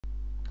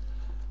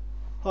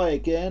Hi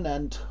again,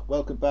 and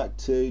welcome back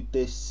to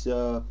this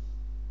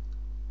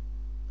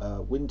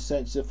wind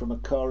sensor from a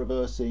car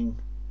reversing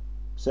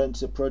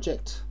sensor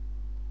project.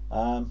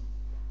 Done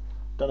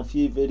a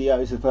few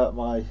videos about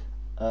my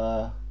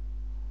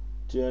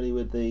journey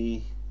with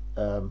the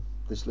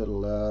this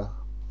little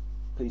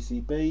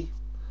PCB,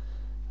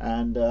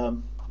 and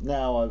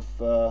now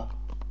I've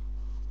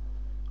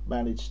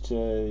managed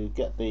to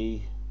get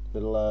the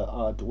little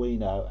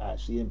Arduino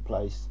actually in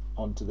place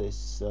onto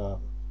this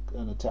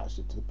and attached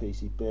it to the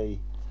PCB.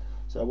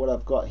 So what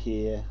I've got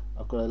here,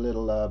 I've got a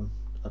little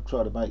I've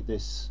tried to make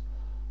this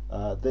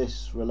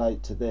this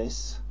relate to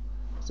this.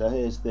 So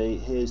here's the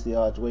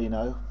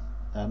Arduino,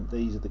 and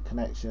these are the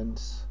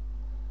connections,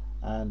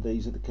 and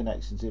these are the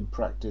connections in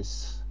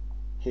practice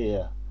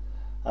here.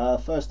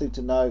 First thing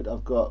to note,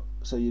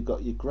 you've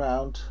got your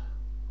ground,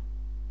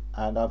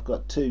 and I've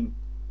got two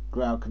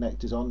ground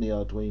connectors on the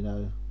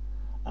Arduino,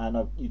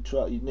 and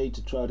you need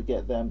to try to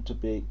get them to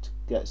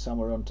get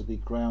somewhere onto the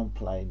ground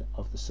plane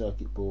of the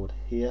circuit board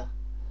here.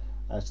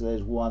 So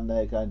there's one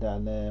there going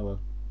down there with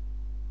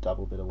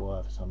double bit of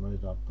wire for some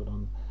reason I've put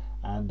on,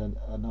 and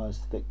a nice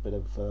thick bit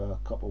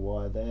of copper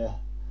wire there.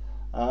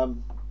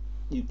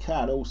 You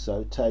can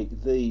also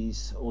take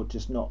these, or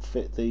just not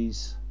fit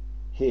these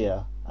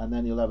here, and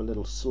then you'll have a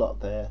little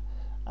slot there,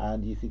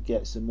 and you could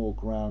get some more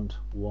ground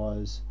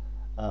wires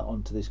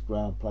onto this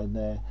ground plane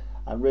there.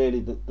 And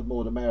really, the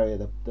more the merrier.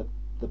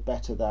 The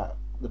better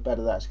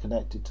that's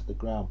connected to the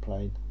ground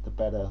plane, the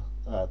better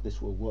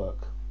this will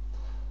work.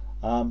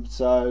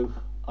 So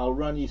I'll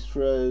run you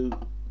through.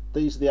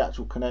 These are the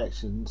actual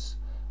connections,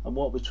 and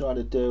what we're trying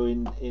to do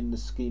in the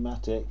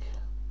schematic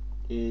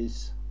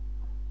is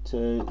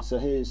so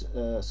here's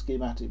a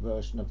schematic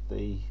version of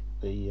the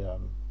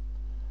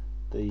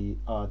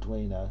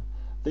Arduino.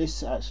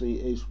 This actually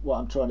is what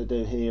I'm trying to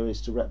do here,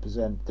 is to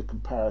represent the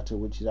comparator,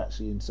 which is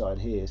actually inside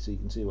here, so you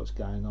can see what's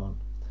going on.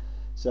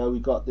 So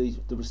we've got the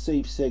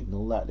received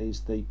signal, that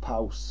is the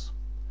pulse,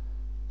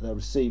 the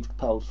received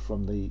pulse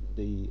from the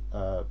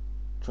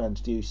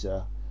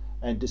transducer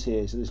enters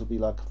here. So this will be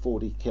like a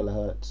 40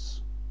 kilohertz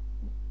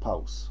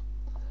pulse,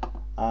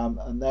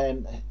 and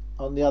then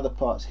on the other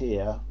parts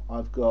here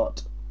I've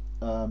got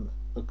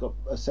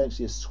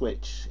essentially a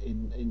switch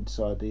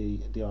inside the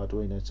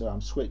Arduino. So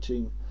I'm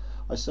switching.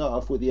 I start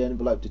off with the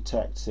envelope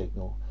detect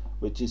signal,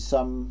 which is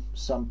some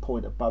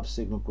point above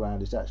signal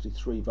ground. It's actually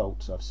 3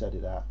 volts I've set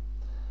it at.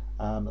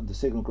 And the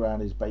signal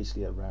ground is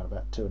basically around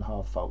about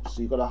 2.5 volts.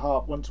 So you've got a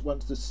half.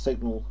 Once the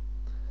signal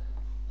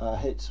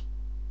hits,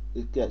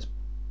 it gets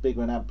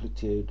bigger in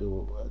amplitude,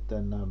 or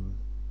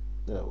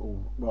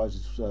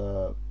rises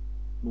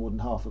more than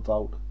half a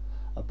volt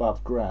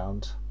above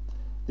ground.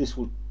 This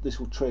will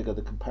trigger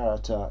the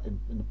comparator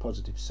in the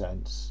positive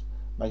sense,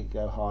 make it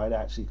go high. It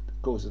actually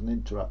causes an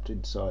interrupt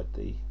inside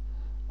the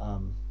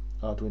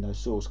Arduino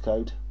source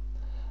code,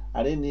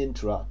 and in the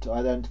interrupt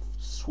I then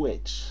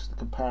switch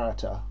the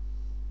comparator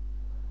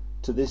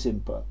to this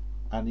input,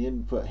 and the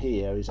input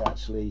here is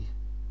actually,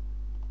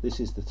 this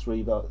is the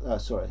 3 volt.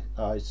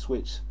 I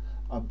switched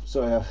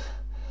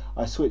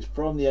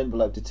from the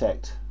envelope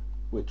detect,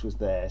 which was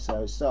there.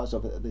 So it starts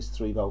off at this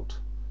 3 volt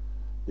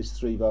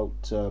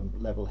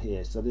level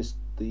here. So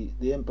the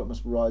input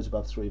must rise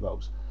above 3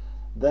 volts.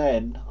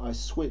 Then I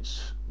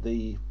switch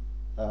the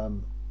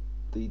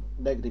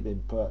negative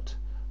input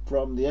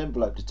from the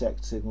envelope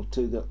detect signal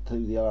to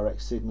the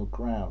RX signal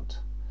ground,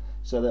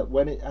 so that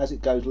as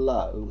it goes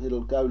low,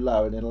 it'll go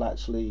low, and it'll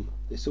actually,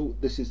 the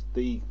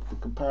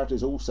comparator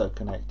is also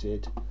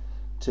connected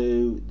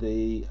to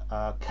the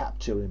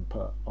capture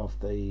input of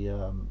the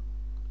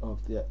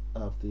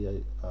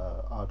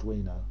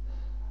Arduino,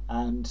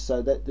 and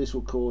so that this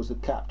will cause the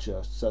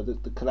capture, so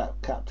that the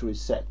capture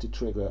is set to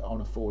trigger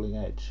on a falling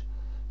edge.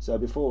 So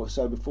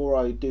before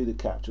I do the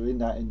capture in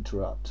that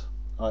interrupt,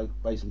 I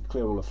basically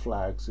clear all the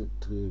flags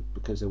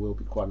because there will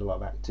be quite a lot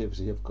of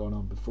activity have gone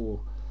on before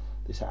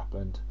this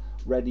happened,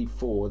 ready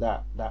for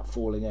that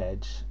falling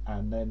edge.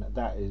 And then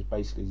that is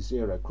basically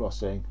zero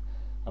crossing,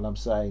 and I'm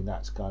saying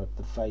that's kind of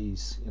the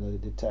phase,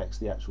 it detects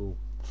the actual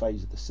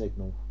phase of the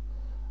signal.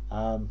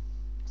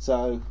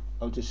 So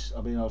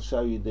I'll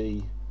show you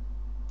the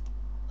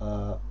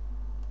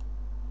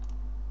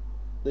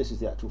this is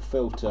the actual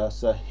filter.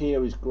 So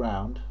here is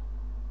ground,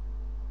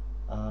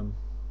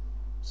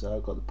 so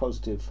I've got the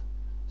positive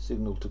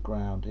signal to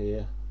ground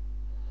here,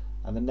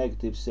 and the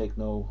negative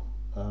signal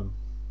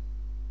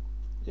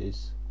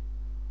is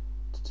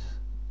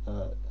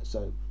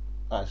so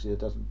actually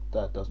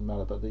that doesn't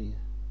matter, but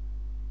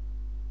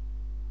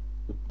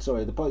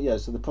so the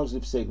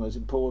positive signal is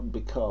important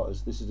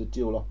because this is a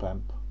dual op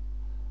amp.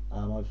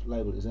 I've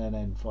labelled it as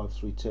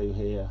NN532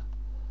 here,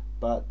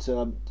 but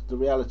the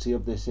reality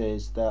of this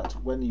is that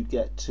when you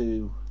get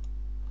to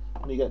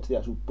the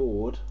actual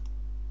board,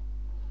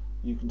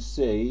 you can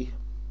see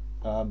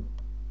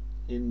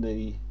in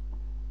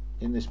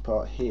this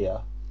part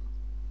here,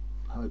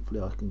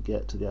 hopefully I can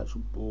get to the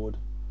actual board.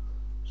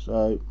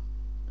 So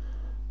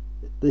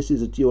this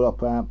is a dual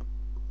op amp.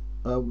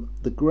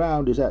 The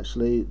ground is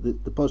actually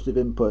the positive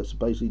inputs are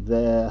basically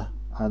there,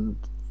 and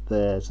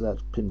there, so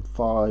that's pin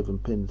 5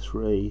 and pin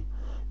 3.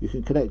 You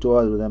can connect to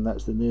either of them,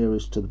 that's the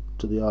nearest to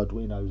the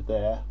Arduino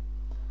there.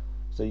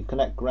 So you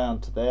connect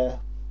ground to there,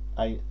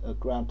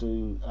 ground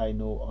to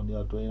A0 on the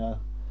Arduino.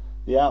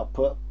 The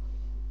output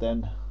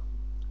then,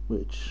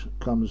 which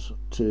comes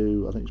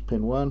to, I think it's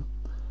pin 1,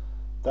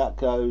 that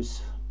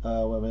goes, wait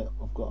a minute,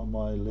 I've got on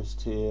my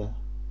list here,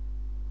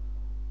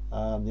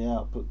 the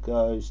output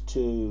goes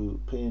to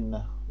pin,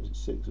 is it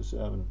 6 or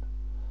 7?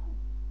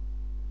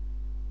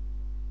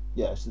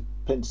 Yeah, it's the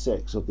pin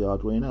 6 of the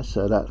Arduino,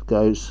 so that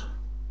goes,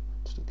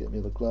 just get me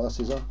the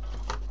glasses on,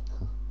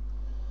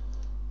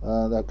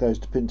 that goes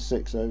to pin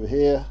 6 over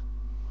here.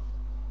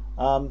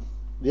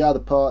 The other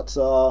parts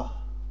are,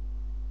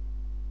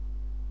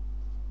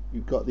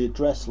 you've got the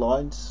address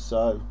lines,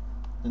 so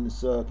in the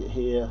circuit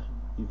here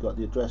you've got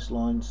the address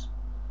lines.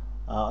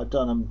 I've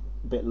done them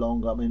a bit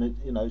longer. I mean,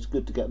 it's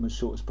good to get them as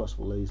short as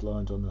possible, these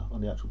lines on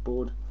the actual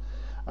board.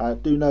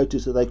 Do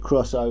notice that they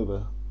cross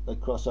over. They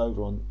cross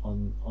over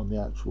on the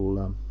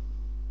actual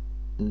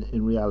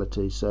in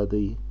reality. So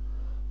the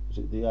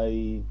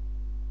A3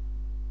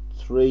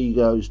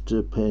 goes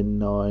to pin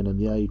 9 and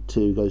the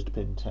A2 goes to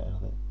pin 10, I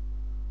think.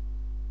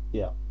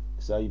 Yeah.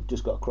 So you've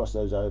just got to cross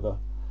those over.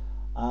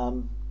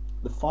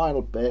 The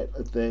final bit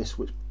of this,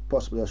 which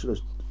possibly I should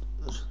have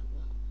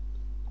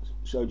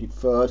showed you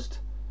first,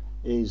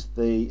 is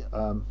this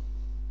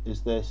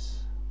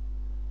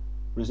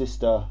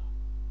resistor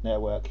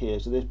network here.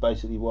 So this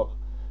basically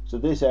so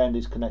this end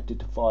is connected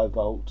to 5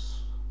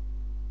 volts.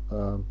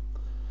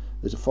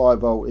 There's a 5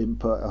 volt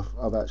input.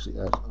 I don't actually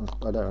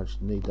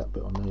need that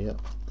bit on there yet.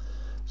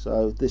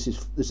 So this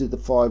is the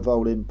 5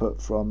 volt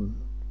input from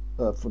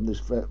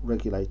this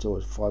regulator, or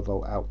 5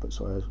 volt output,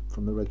 sorry,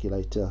 from the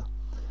regulator,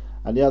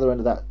 and the other end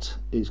of that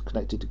is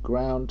connected to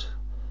ground.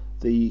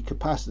 The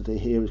capacitor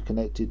here is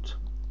connected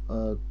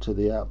to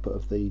the output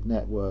of the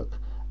network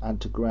and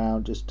to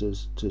ground, just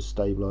to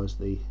stabilize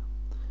the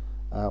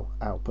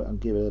output and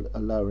give it a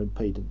lower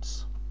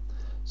impedance.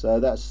 So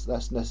that's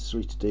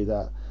necessary to do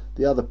that.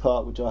 The other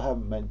part, which I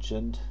haven't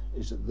mentioned,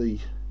 is that the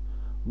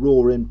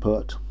raw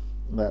input,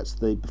 that's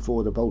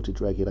before the voltage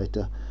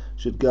regulator,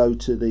 should go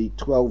to the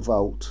 12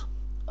 volt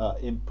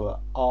input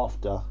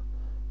after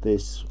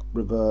this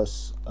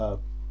reverse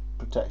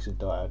protection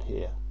diode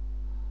here.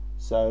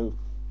 So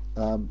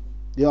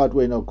the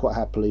Arduino will quite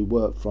happily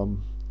work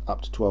from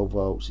up to 12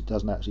 volts. It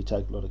doesn't actually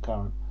take a lot of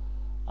current,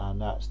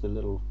 and that's the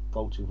little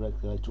voltage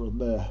regulator on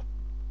there.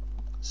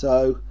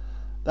 So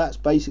that's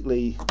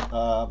basically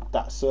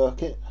that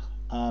circuit.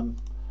 And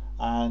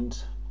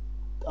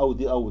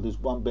there's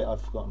one bit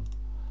I've forgotten,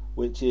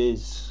 which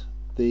is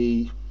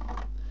the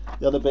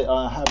other bit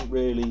I haven't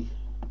really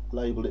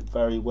labelled it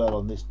very well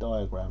on this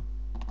diagram,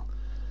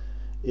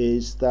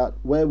 is that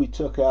where we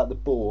took out the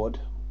board,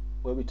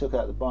 where we took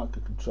out the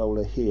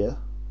microcontroller here,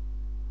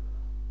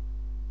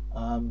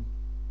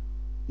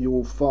 you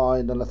will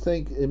find, and I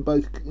think in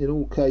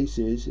all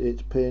cases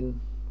it's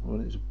pin,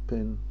 well, it's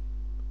pin,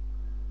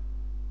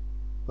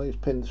 I think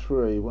it's pin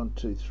 3, 1,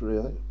 2, 3,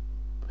 I think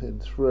pin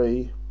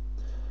 3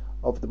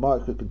 of the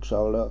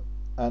microcontroller,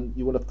 and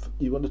you want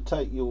to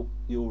take your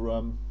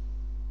to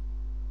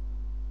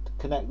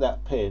connect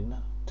that pin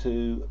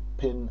to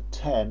pin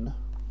 10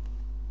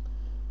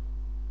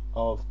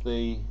 of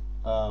the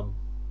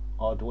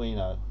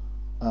Arduino,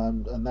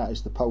 and that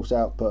is the pulse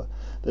output.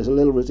 There's a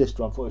little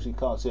resistor, unfortunately you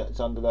can't see it, it's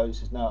under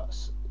those, it's now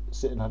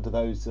sitting under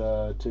those 2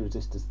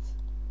 resistors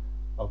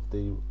of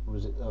the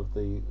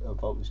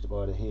voltage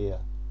divider here.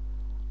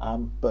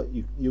 But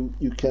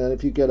you can,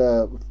 if you get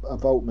a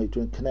voltmeter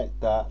and connect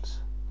that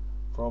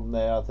from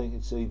there, I think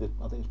it's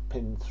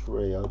pin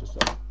 3. I'll just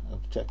have to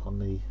check on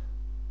the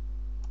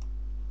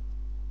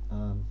I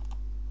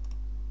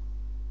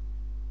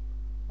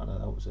don't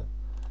know, what was it?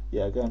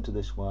 Yeah, go into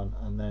this one,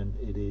 and then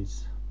it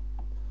is,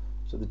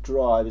 so the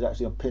drive is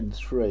actually on pin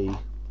 3,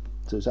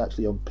 so it's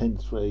actually on pin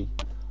 3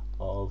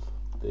 of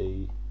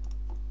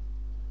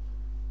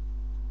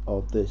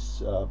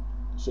this.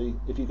 So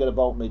if you get a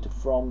voltmeter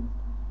from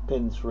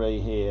pin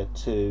 3 here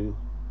to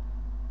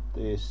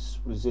this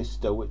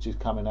resistor, which is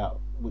coming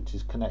out, which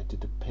is connected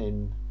to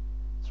pin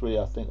 3,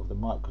 I think, of the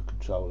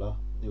microcontroller,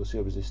 you'll see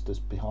a resistors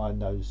behind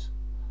those,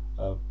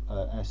 an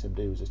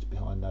SMD resistor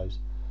behind those,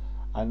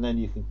 and then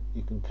you can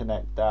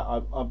connect that.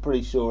 I'm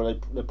pretty sure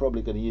they're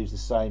probably going to use the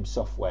same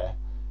software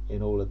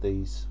in all of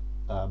these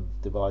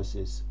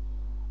devices,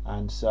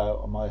 and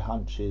so my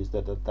hunch is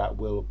that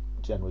will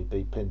generally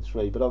be pin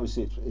 3, but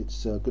obviously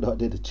it's a good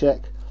idea to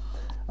check,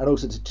 and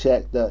also to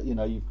check that you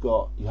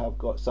have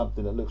got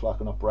something that looks like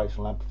an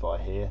operational amplifier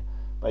here.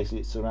 Basically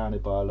it's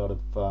surrounded by a lot of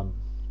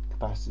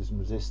capacitors and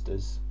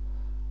resistors,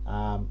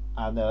 and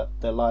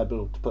they're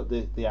liable to put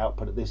the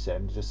output at this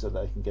end just so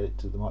they can get it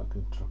to the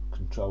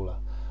microcontroller.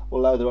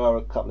 Although there are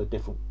a couple of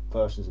different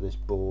versions of this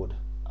board,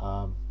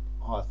 I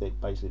think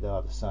basically they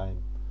are the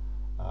same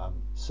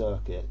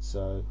circuit.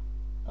 So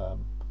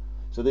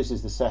this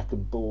is the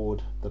second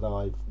board that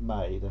I've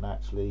made, and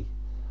actually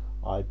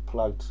I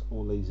plugged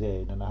all these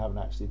in and I haven't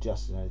actually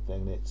adjusted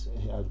anything, and it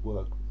has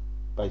worked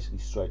basically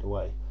straight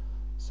away.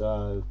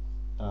 So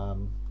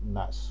and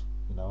that's,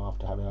 you know,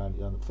 after having only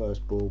done the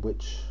first board,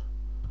 which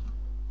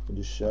I can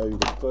just show you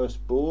the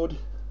first board,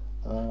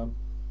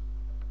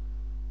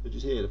 which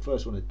is here, the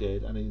first one I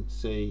did, and you can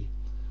see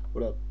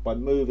by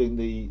moving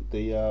the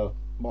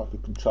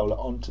microcontroller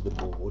onto the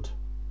board,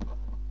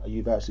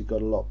 you've actually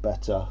got a lot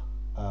better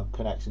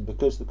connection,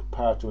 because the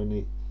comparator in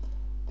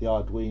the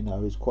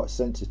Arduino is quite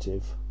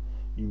sensitive.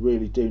 You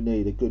really do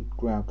need a good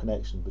ground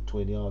connection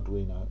between the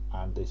Arduino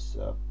and this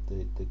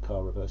the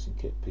car reversing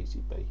kit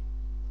PCB.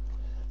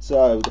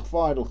 So the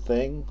final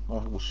thing I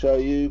will show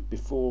you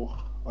before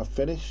I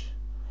finish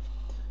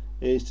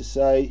is to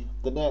say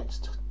my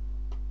next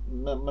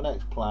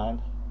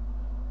plan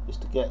is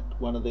to get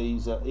one of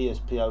these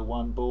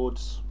ESP01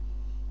 boards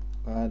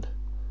and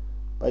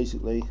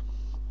basically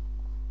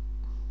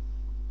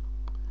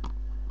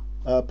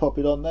pop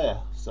it on there.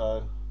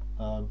 So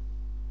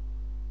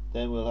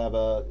then you'll have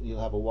a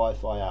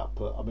Wi-Fi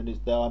output. I mean,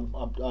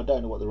 I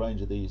don't know what the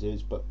range of these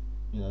is, but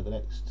you know, the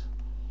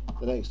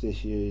next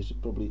issue is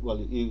probably, well,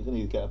 you can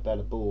either get a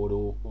better board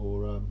or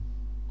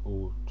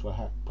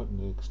try putting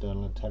an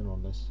external antenna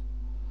on this.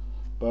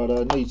 But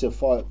needs a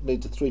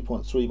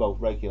 3.3 volt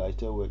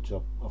regulator, which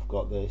I've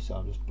got this. So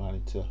I'm just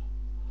planning to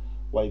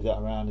wave that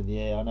around in the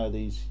air. I know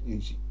these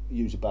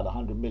use about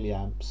 100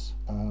 milliamps.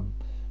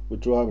 We're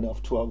driving it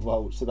off 12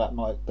 volts, so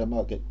they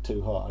might get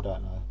too hot. I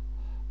don't know,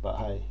 but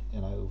hey,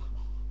 you know,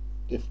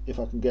 if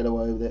I can get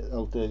away with it,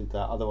 I'll do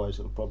that. Otherwise,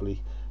 it'll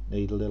probably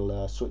need a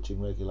little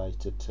switching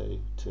regulator to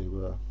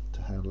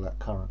handle that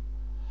current.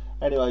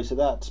 Anyway, so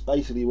that's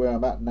basically where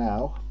I'm at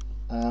now.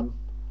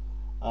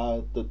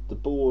 The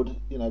board,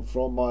 you know,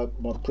 from my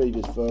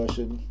previous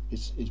version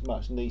is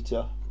much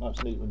neater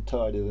and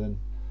tidier than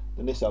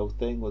this old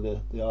thing with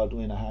the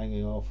Arduino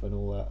hanging off and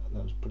all that.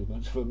 That was pretty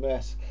much of a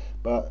mess.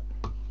 But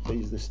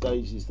these are the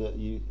stages that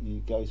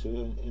you go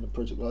through in a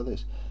project like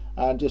this.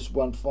 And just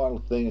one final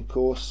thing, of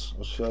course,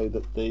 I'll show you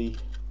that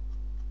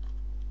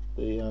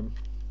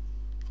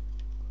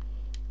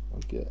I'll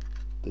get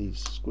these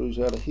screws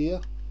out of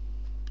here.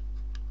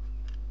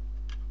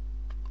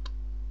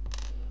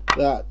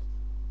 That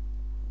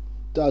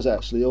does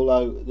actually,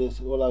 although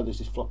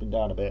this is flopping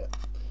down a bit,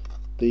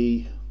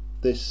 the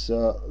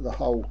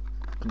whole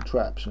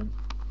contraption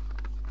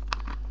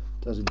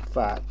does in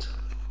fact,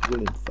 if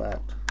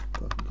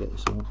I can get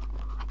this on,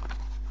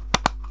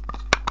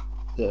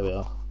 there we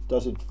are,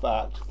 does in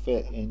fact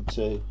fit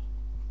into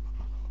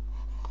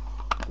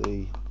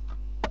the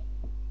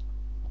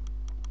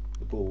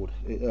board,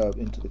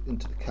 into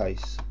the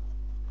case.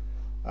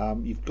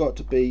 You've got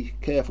to be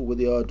careful with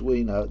the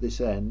Arduino at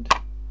this end.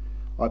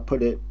 I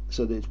put it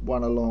so that it's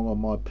one along on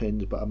my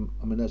pins, but I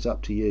mean, that's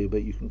up to you.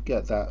 But you can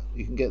get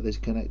this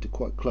connected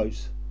quite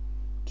close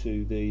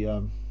to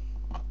the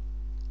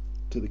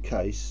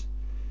case,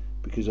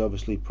 because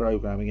obviously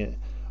programming it,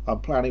 I'm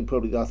planning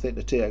probably, I think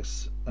the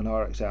TX and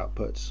RX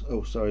outputs,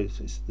 oh sorry,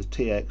 it's the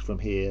TX from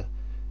here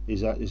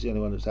is the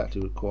only one that's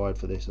actually required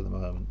for this at the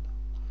moment.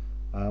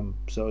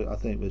 So I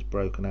think it's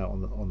broken out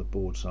on the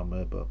board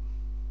somewhere, but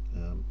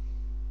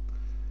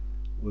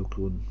we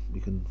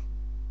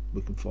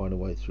can find a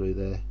way through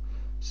there.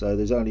 So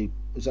there's only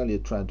a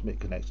transmit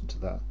connection to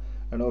that,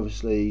 and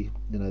obviously,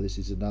 you know, this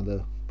is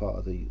another part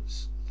of the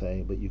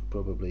thing, but you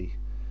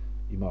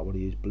might want to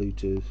use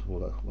Bluetooth, or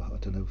well, I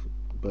don't know,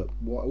 but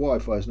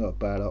Wi-Fi is not a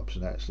bad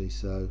option actually.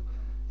 So,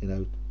 you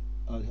know,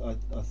 I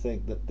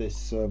think that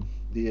this the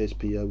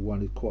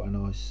ESP01 is quite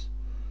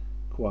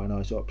a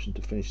nice option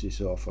to finish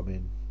this off. I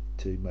mean,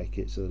 to make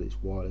it so that it's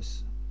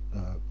wireless.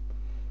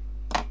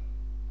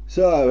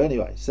 So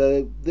anyway,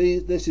 so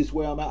this is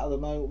where I'm at the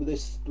moment with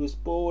this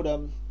board.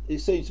 It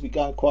seems to be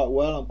going quite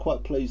well. I'm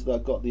quite pleased that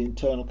I've got the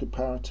internal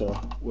comparator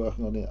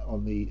working on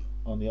the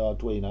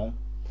Arduino.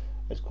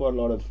 It's quite a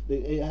lot of,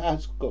 it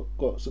has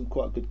got some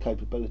quite good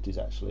capabilities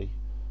actually,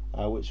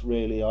 which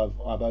really I've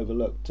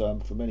overlooked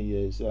for many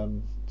years.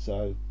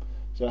 So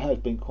it has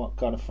been quite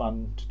kind of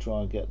fun to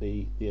try and get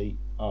the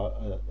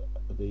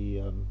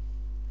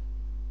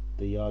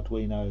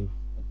Arduino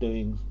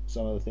doing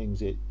some of the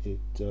things it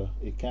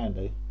can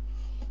do,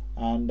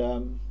 and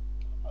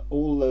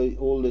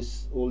all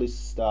this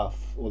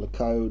stuff, all the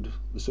code,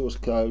 the source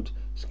code,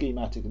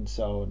 schematic, and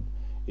so on,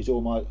 is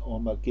all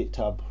on my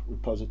GitHub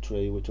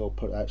repository, which I'll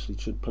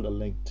should put a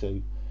link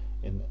to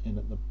at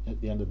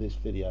the end of this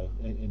video,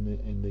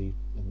 in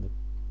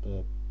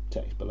the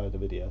text below the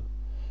video.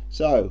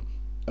 So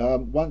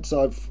once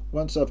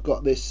I've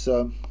got this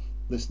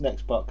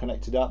next part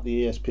connected up,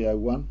 the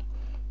ESP01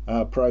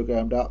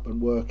 programmed up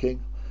and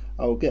working,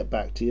 I will get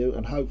back to you,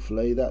 and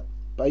hopefully that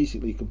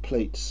basically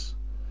completes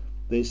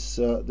this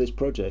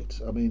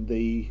project. I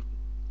mean,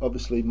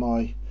 obviously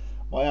my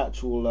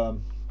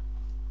actual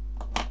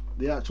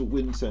the actual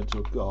wind center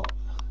I've got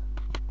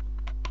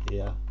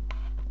here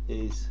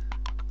is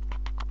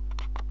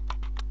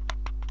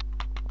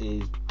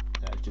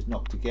just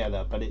knocked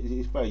together, but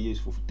it's very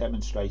useful for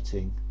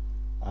demonstrating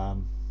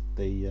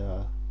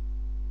the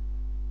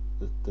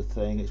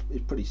thing. It's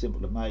pretty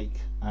simple to make,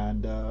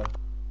 and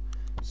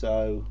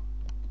so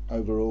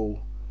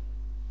overall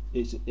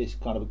it's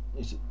kind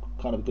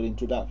kind of a good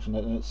introduction,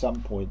 and at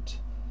some point,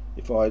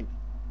 if I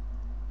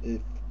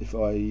need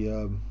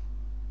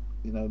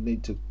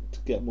to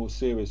get more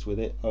serious with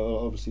it,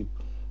 I'll obviously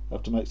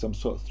have to make some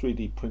sort of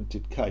 3D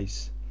printed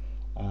case,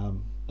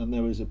 and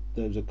there's a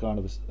kind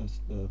of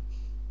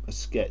a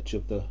sketch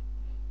of the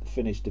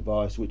finished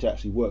device, which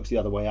actually works the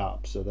other way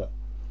up, so that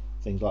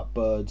things like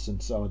birds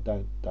and so on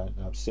don't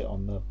sit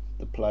on the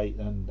plate,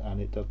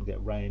 and it doesn't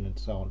get rain and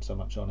so on so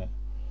much on it.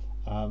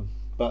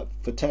 But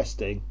for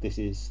testing, this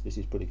is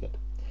pretty good.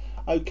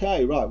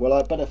 Okay, right, well,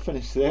 I better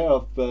finish there.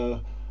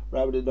 I've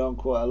rabbited on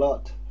quite a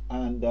lot,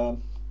 and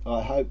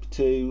I hope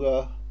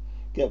to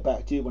get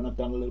back to you when I've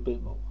done a little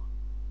bit more.